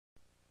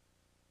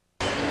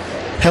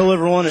Hello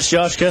everyone, it's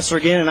Josh Kessler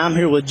again, and I'm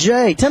here with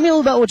Jay. Tell me a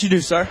little about what you do,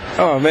 sir.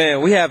 Oh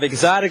man, we have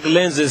exotic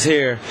lenses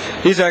here.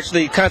 These are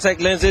actually contact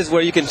lenses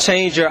where you can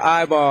change your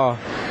eyeball.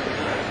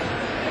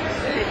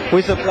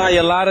 We supply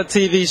a lot of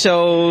TV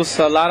shows,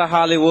 a lot of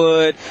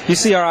Hollywood. You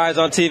see our eyes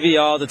on TV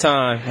all the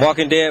time.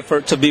 Walking Dead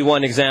to be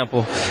one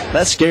example.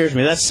 That scares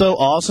me. That's so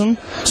awesome.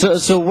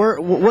 So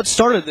what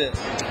started this?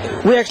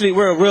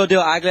 We're a real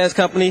deal eyeglass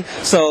company,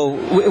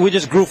 so we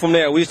just grew from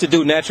there. We used to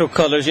do natural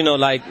colors, you know,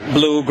 like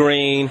blue,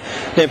 green.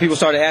 Then people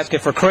started asking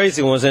for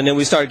crazy ones, and then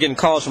we started getting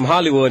calls from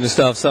Hollywood and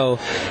stuff. So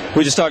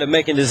we just started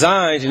making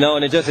designs, you know,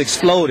 and it just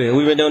exploded.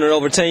 We've been doing it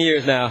over 10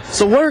 years now.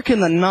 So where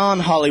can the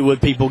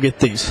non-Hollywood people get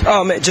these?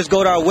 Oh man, just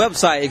go to our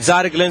website,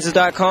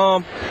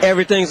 exoticlenses.com.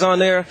 Everything's on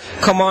there.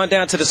 Come on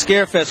down to the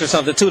Scarefest or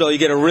something too, though. You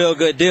get a real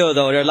good deal,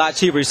 though. They're a lot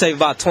cheaper. You save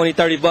about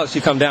 $20-30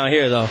 you come down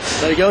here, though.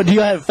 There you go. Do you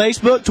have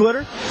Facebook,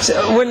 Twitter?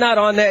 We're not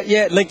on that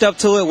yet. Linked up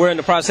to it. We're in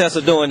the process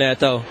of doing that,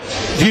 though.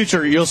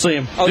 Future, you'll see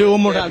them. Oh, do it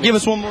one more definitely. time. Give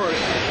us one more.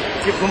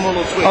 Give one more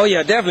little twist. Oh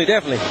yeah,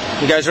 definitely.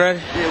 You guys ready?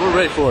 Yeah, we're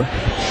ready for it.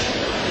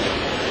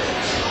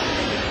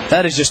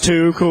 That is just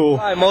too cool.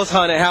 Most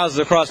haunted houses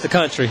across the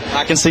country.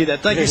 I can see that.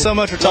 Thank you so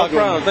much for talking.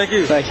 No problem. With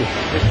me. Thank you.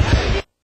 Thank you.